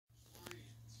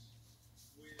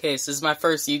Okay, so this is my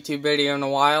first YouTube video in a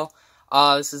while.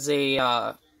 This is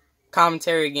a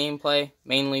commentary gameplay,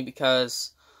 mainly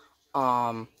because,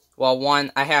 well,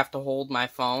 one, I have to hold my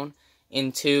phone,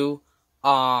 and two,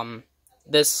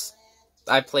 this,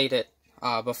 I played it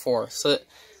before. So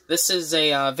this is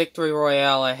a victory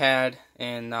royale I had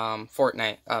in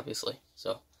Fortnite, obviously.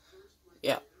 So,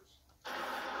 yeah.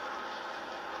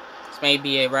 This may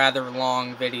be a rather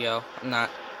long video. I'm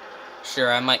not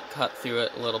sure. I might cut through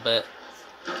it a little bit.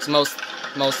 So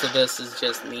most of this is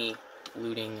just me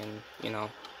looting and, you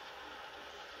know,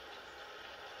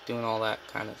 doing all that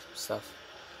kind of stuff.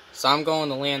 So I'm going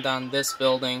to land on this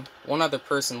building. One other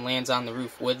person lands on the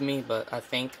roof with me, but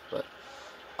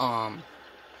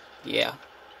yeah.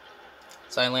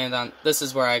 So I land on, this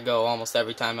is where I go almost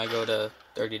every time I go to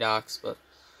Dirty Docks, but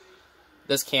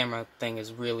this camera thing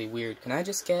is really weird. Can I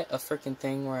just get a freaking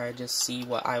thing where I just see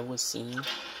what I was seeing?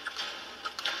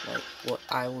 Like, what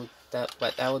I would,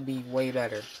 but that would be way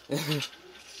better. No.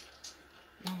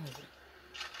 Oh,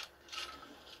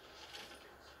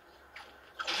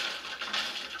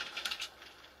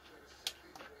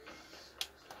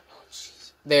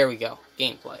 jeez. There we go.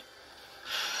 Gameplay.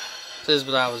 This is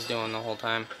what I was doing the whole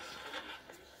time.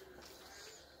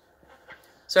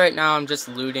 So right now I'm just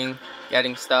looting,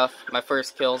 getting stuff. My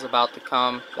first kill's about to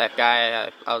come. That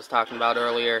guy I was talking about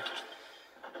earlier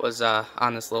was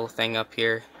on this little thing up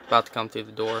here, about to come through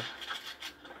the door.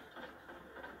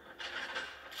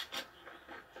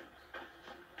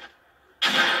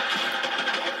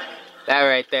 That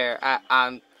right there,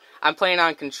 I'm playing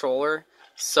on controller,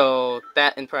 so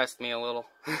that impressed me a little.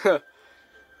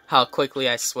 How quickly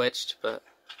I switched,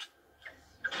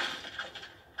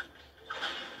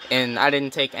 and I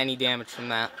didn't take any damage from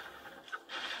that.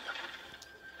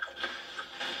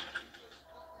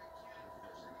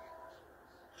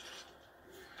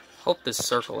 Hope this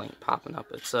circle ain't popping up.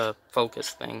 It's a focus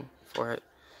thing for it.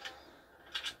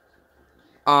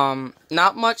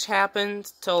 Not much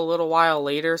happened till a little while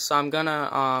later, so I'm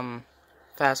gonna,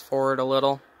 fast forward a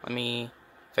little. Let me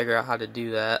figure out how to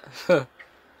do that.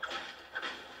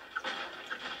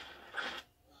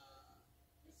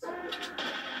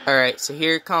 Alright, so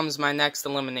here comes my next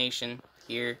elimination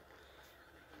here.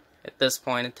 At this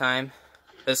point in time.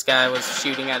 This guy was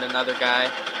shooting at another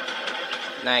guy,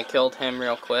 and I killed him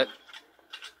real quick.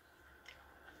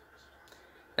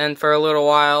 And for a little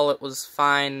while it was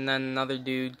fine, and then another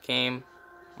dude came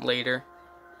later.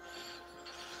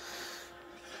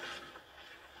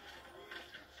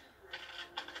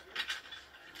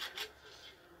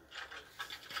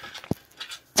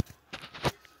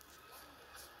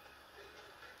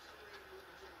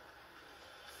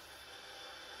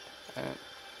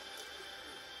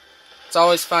 It's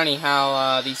always funny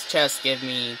how these chests give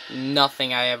me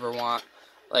nothing I ever want.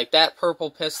 Like that purple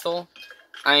pistol.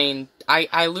 I mean,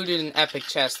 I looted an epic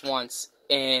chest once,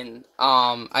 and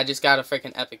I just got a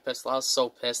freaking epic pistol. I was so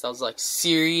pissed. I was like,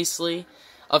 seriously?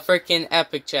 A freaking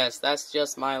epic chest. That's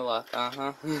just my luck.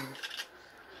 I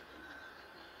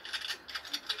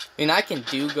mean, I can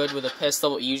do good with a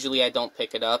pistol, but usually I don't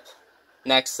pick it up.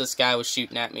 Next, this guy was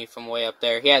shooting at me from way up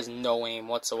there. He has no aim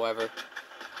whatsoever.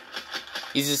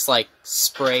 He's just like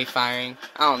spray firing.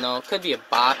 I don't know. It could be a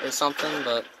bot or something,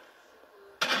 but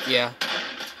yeah.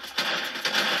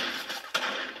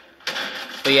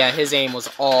 But yeah, his aim was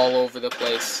all over the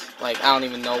place. Like, I don't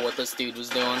even know what this dude was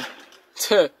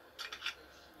doing.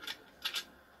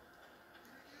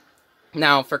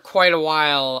 Now, for quite a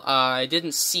while, I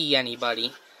didn't see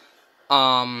anybody.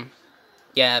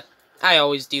 Yeah, I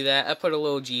always do that. I put a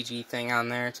little GG thing on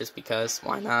there just because.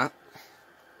 Why not?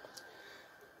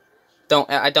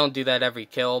 I don't do that every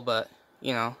kill, but,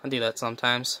 you know, I do that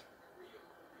sometimes.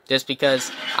 Just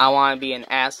because I want to be an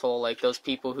asshole like those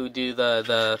people who do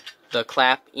the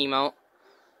clap emote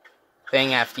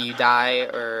thing after you die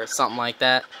or something like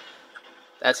that.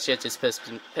 That shit just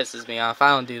pisses me off.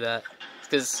 I don't do that.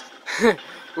 Because you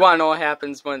want to know what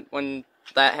happens when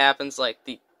that happens? Like,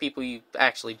 the people, you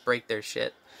actually break their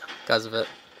shit because of it.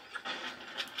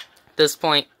 At this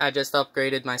point, I just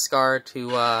upgraded my scar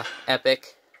to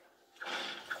epic.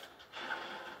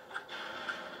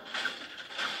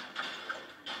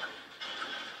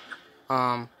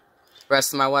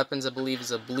 Rest of my weapons, I believe,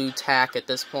 is a blue tack at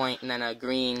this point, and then a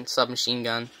green submachine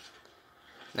gun.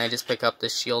 And I just pick up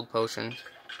this shield potion.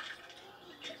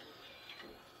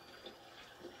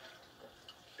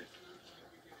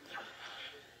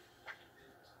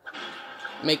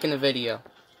 Making a video.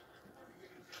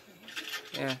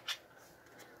 Yeah.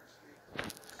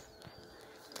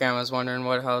 Grandma's wondering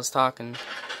what I was talking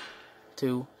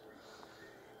to.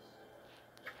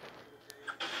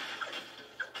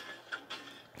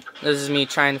 This is me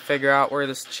trying to figure out where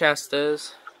this chest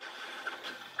is.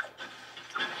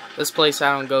 This place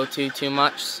I don't go to too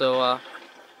much, so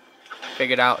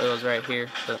figured out it was right here.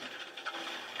 But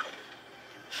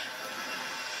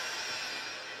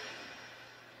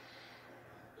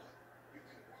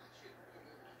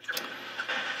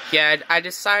yeah, I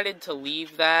decided to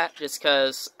leave that just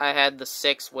because I had the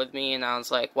 6 with me, and I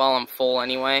was like, well, I'm full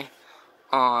anyway.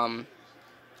 I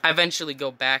eventually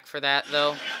go back for that,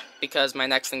 though, because my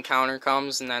next encounter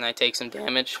comes, and then I take some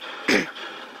damage.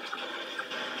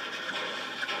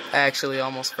 I actually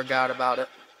almost forgot about it.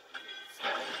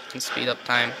 Can speed up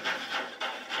time.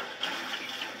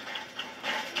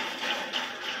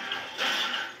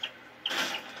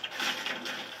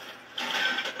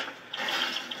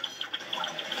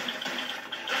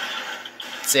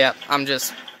 So yeah, I'm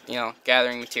just,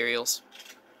 gathering materials.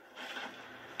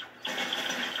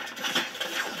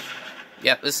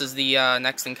 Yep, this is the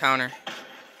next encounter.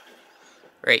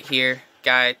 Right here.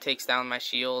 Guy takes down my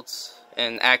shields,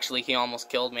 and actually he almost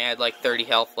killed me. I had like 30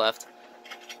 health left.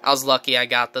 I was lucky I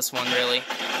got this one, really.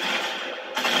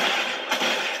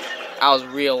 I was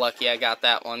real lucky I got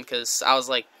that one, because I was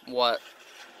like, what?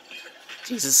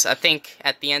 Jesus, I think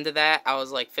at the end of that, I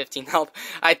was like 15 health.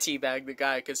 I teabagged the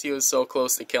guy because he was so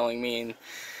close to killing me, and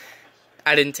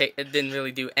it didn't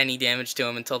really do any damage to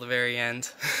him until the very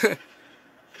end.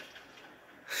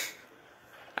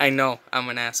 I know, I'm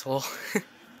an asshole.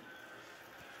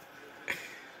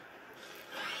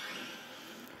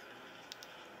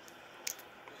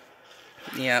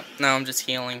 Yeah, now I'm just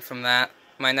healing from that.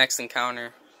 My next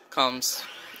encounter comes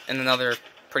in another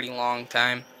pretty long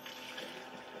time.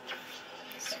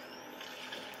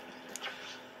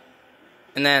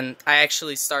 And then I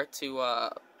actually start to,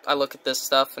 I look at this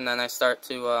stuff, and then I start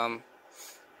to,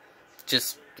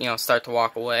 just, start to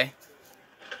walk away,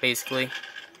 basically.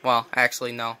 Well,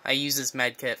 actually, no. I use this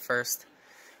med kit first,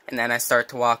 and then I start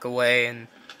to walk away, and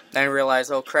then I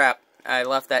realize, oh crap, I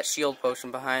left that shield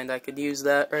potion behind. I could use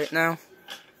that right now.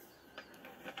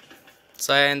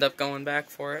 So I end up going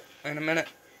back for it in a minute.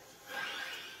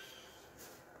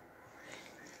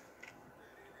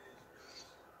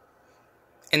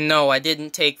 And no, I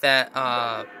didn't take that,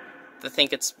 I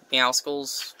think it's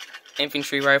Meowskull's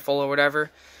infantry rifle or whatever,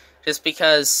 just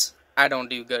because I don't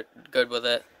do good with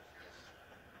it.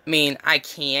 I mean, I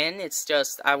can, it's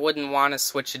just, I wouldn't want to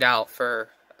switch it out for,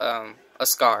 a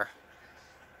Scar.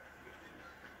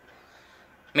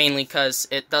 Mainly because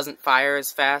it doesn't fire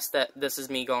as fast. This is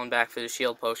me going back for the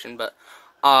shield potion, but,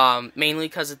 mainly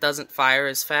because it doesn't fire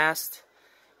as fast,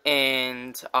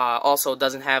 and, also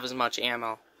doesn't have as much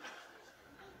ammo.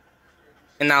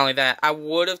 And not only that, I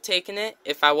would have taken it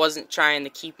if I wasn't trying to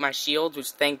keep my shields,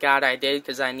 which thank God I did,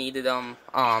 because I needed them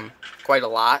quite a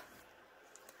lot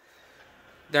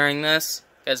during this,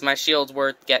 because my shields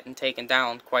were getting taken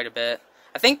down quite a bit.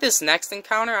 I think this next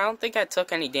encounter, I don't think I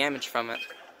took any damage from it.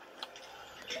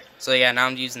 So yeah, now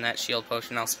I'm using that shield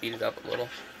potion. I'll speed it up a little.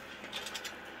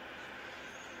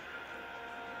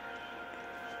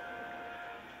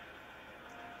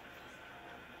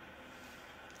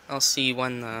 I'll see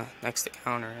when the next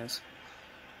encounter is.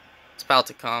 It's about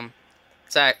to come.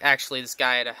 It's actually this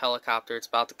guy at a helicopter. It's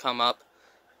about to come up.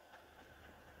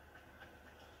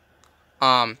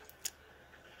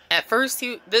 At first,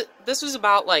 this was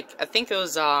about, like, I think it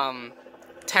was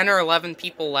 10 or 11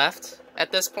 people left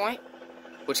at this point,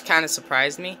 which kind of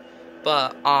surprised me.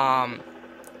 But,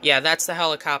 yeah, that's the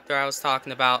helicopter I was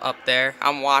talking about up there.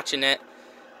 I'm watching it.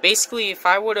 Basically, if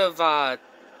I would have,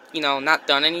 not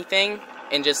done anything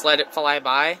and just let it fly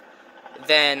by,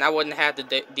 then I wouldn't have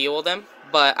to deal with him.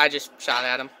 But I just shot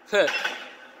at him.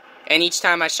 And each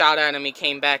time I shot at him, he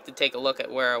came back to take a look at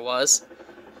where I was.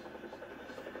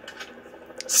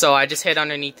 So I just hit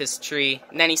underneath this tree,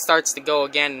 and then he starts to go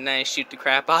again, and then I shoot the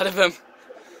crap out of him.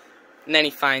 And then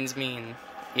he finds me, and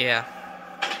yeah.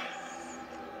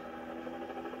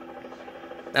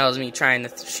 That was me trying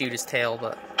to shoot his tail,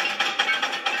 but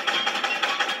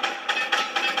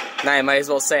now I might as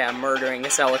well say I'm murdering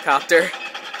this helicopter.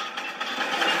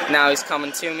 Now he's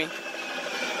coming to me.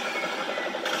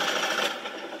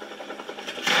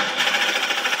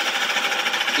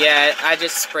 Yeah, I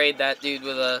just sprayed that dude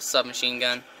with a submachine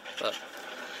gun. But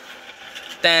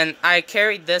then I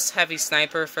carried this heavy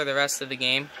sniper for the rest of the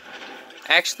game.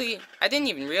 Actually, I didn't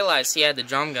even realize he had the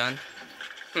drum gun.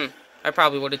 I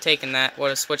probably would have taken that, would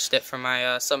have switched it for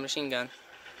my submachine gun.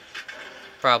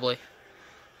 Probably.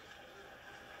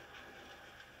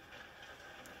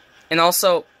 And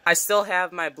also, I still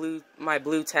have my blue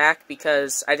tack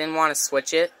because I didn't want to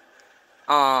switch it.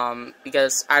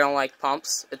 Because I don't like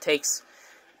pumps.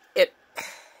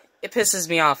 It pisses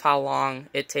me off how long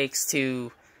it takes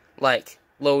to like,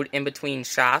 load in between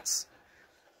shots.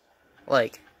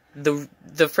 Like, the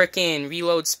frickin'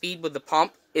 reload speed with the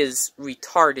pump is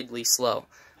retardedly slow.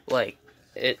 Like,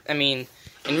 I mean,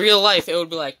 in real life, it would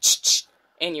be like,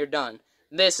 and you're done.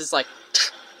 This is like,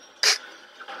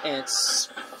 and it's,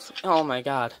 oh my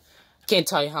god. I can't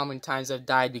tell you how many times I've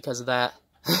died because of that.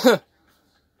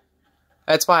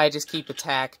 That's why I just keep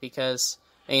attack, because,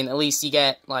 I mean, at least you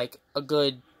get, like, a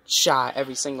good shot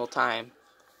every single time.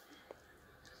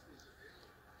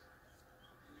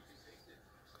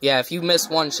 Yeah, if you miss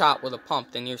one shot with a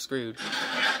pump, then you're screwed.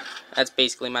 That's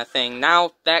basically my thing.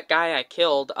 Now, that guy I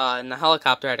killed in the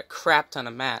helicopter had a crap ton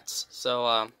of mats,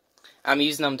 so I'm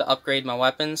using them to upgrade my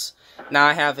weapons. Now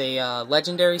I have a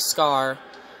legendary scar,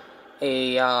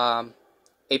 a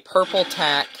purple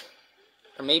tack,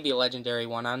 or maybe a legendary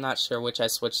one. I'm not sure which I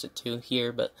switched it to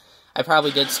here, but I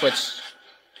probably did switch.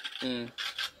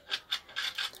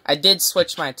 I did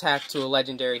switch my attack to a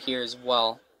legendary here as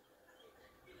well.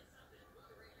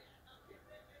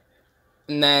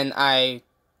 And then I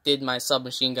did my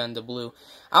submachine gun to blue.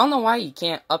 I don't know why you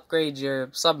can't upgrade your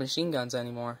submachine guns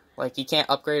anymore. Like, you can't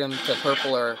upgrade them to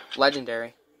purple or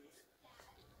legendary.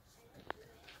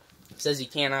 It says you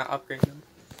cannot upgrade them.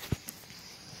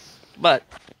 But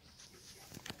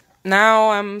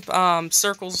now I'm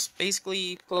circles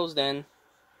basically closed in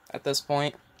at this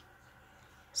point.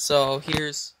 So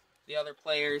here's the other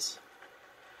players.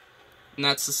 And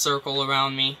that's the circle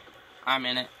around me. I'm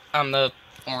in it. I'm the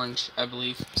orange, I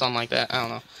believe. Something like that.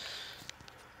 I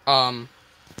don't know.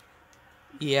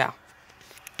 Yeah.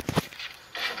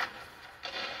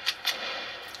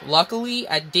 Luckily,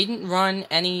 I didn't run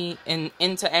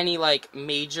into any, like,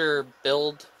 major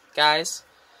build guys.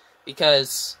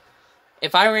 Because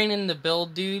if I ran into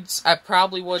build dudes, I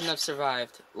probably wouldn't have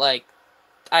survived. Like,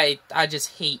 I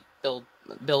just hate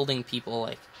building people.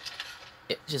 Like,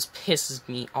 it just pisses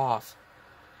me off.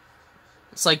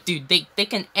 It's like, dude, they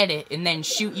can edit and then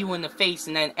shoot you in the face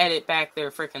and then edit back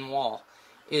their freaking wall.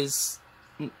 Is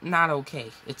not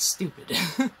okay. It's stupid.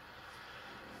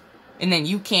 And then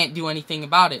you can't do anything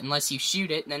about it unless you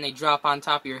shoot it, and then they drop on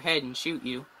top of your head and shoot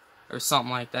you. Or something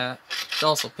like that. It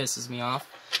also pisses me off.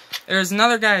 There's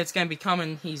another guy that's going to be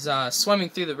coming. He's swimming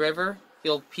through the river.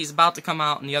 He's about to come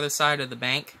out on the other side of the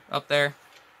bank up there.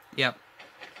 Yep.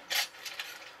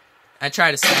 I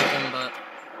tried to snipe him, but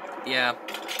yeah.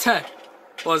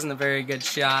 Wasn't a very good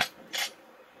shot.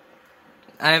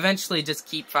 I eventually just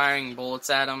keep firing bullets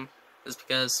at him, just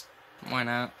because, why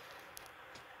not?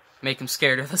 Make him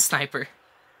scared of the sniper.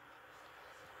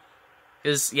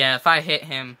 Because, yeah, if I hit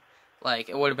him, like,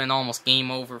 it would have been almost game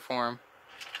over for him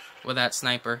with that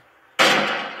sniper.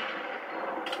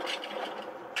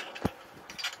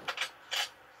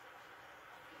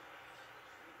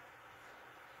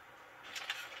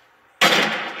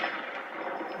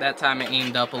 That time I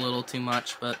aimed up a little too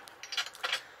much, but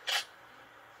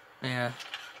yeah.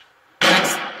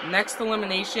 Next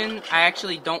elimination, I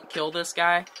actually don't kill this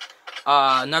guy.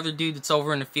 Another dude that's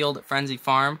over in the field at Frenzy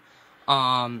Farm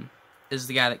is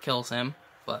the guy that kills him.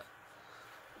 But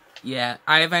yeah,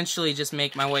 I eventually just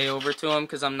make my way over to him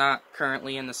because I'm not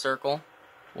currently in the circle.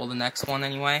 Well, the next one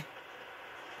anyway.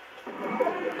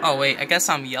 Oh wait, I guess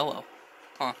I'm yellow.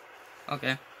 Huh.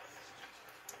 Okay.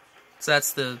 So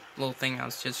that's the little thing I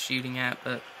was just shooting at,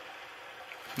 but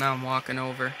now I'm walking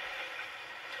over.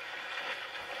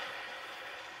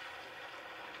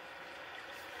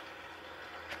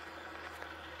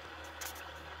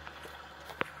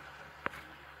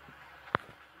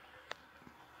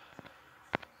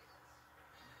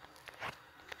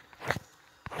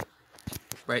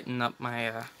 Brighten up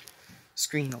my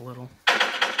screen a little.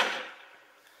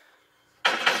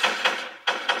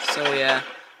 So yeah,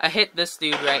 I hit this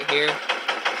dude right here.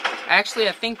 Actually,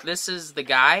 I think this is the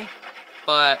guy,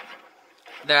 but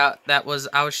that was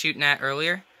I was shooting at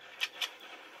earlier.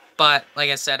 But like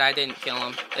I said, I didn't kill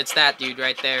him. It's that dude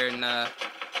right there, and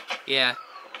yeah,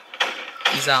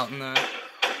 he's out in the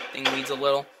thing weeds a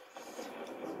little.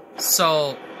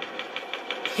 So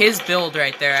his build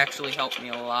right there actually helped me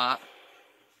a lot.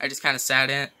 I just kind of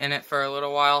sat in it for a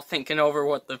little while, thinking over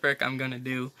what the frick I'm gonna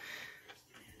do.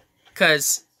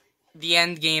 Because the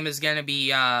end game is gonna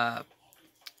be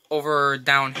over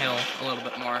downhill a little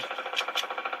bit more.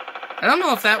 I don't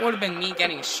know if that would have been me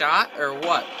getting shot or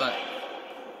what, but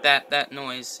that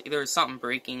noise, either something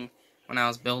breaking when I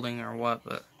was building or what,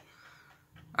 but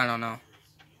I don't know.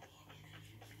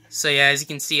 So yeah, as you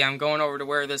can see, I'm going over to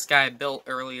where this guy built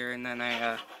earlier, and then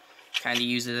I kind of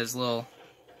use it as a little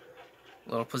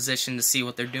position to see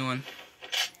what they're doing.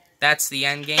 That's the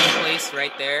end game place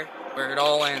right there, where it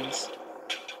all ends.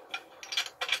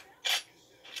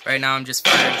 Right now I'm just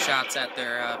firing shots at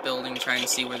their building, trying to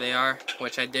see where they are,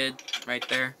 which I did right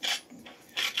there.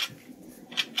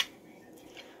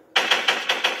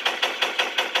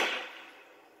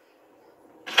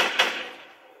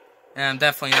 And I'm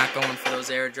definitely not going for those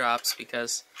airdrops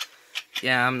because,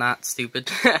 yeah, I'm not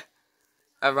stupid.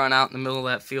 I run out in the middle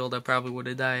of that field, I probably would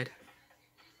have died.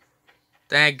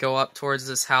 Then I'd go up towards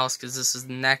this house because this is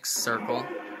the next circle.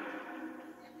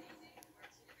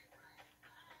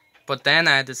 But then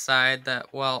I decide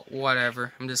that, well,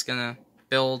 whatever. I'm just gonna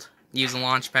build, use the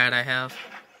launch pad I have.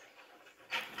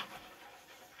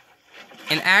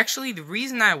 And actually, the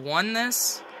reason I won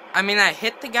this, I mean, I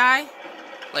hit the guy,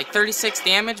 like 36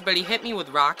 damage, but he hit me with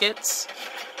rockets.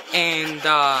 And,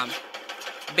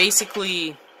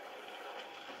 basically,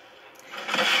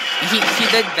 he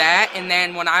did that, and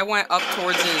then when I went up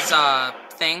towards his,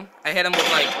 thing, I hit him with,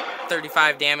 like,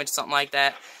 35 damage, something like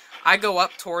that. I go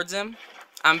up towards him,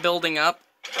 I'm building up,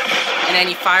 and then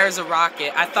he fires a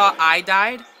rocket. I thought I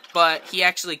died, but he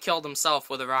actually killed himself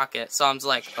with a rocket, so I'm just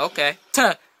like, okay.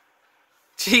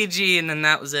 GG, and then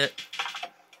that was it.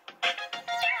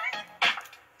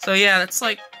 So yeah, that's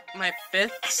like my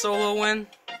 5th solo win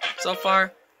so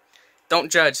far.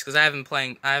 Don't judge, because I haven't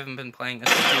been playing this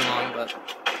for too long, but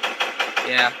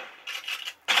yeah.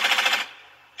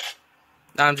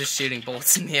 Now I'm just shooting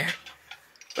bullets in the air.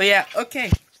 But yeah, okay.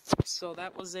 So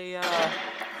that was a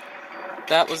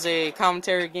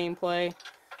commentary gameplay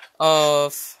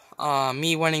of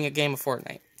me winning a game of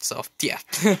Fortnite. So yeah.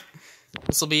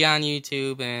 This will be on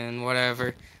YouTube and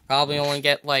whatever. Probably only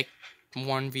get like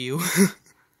 1 view.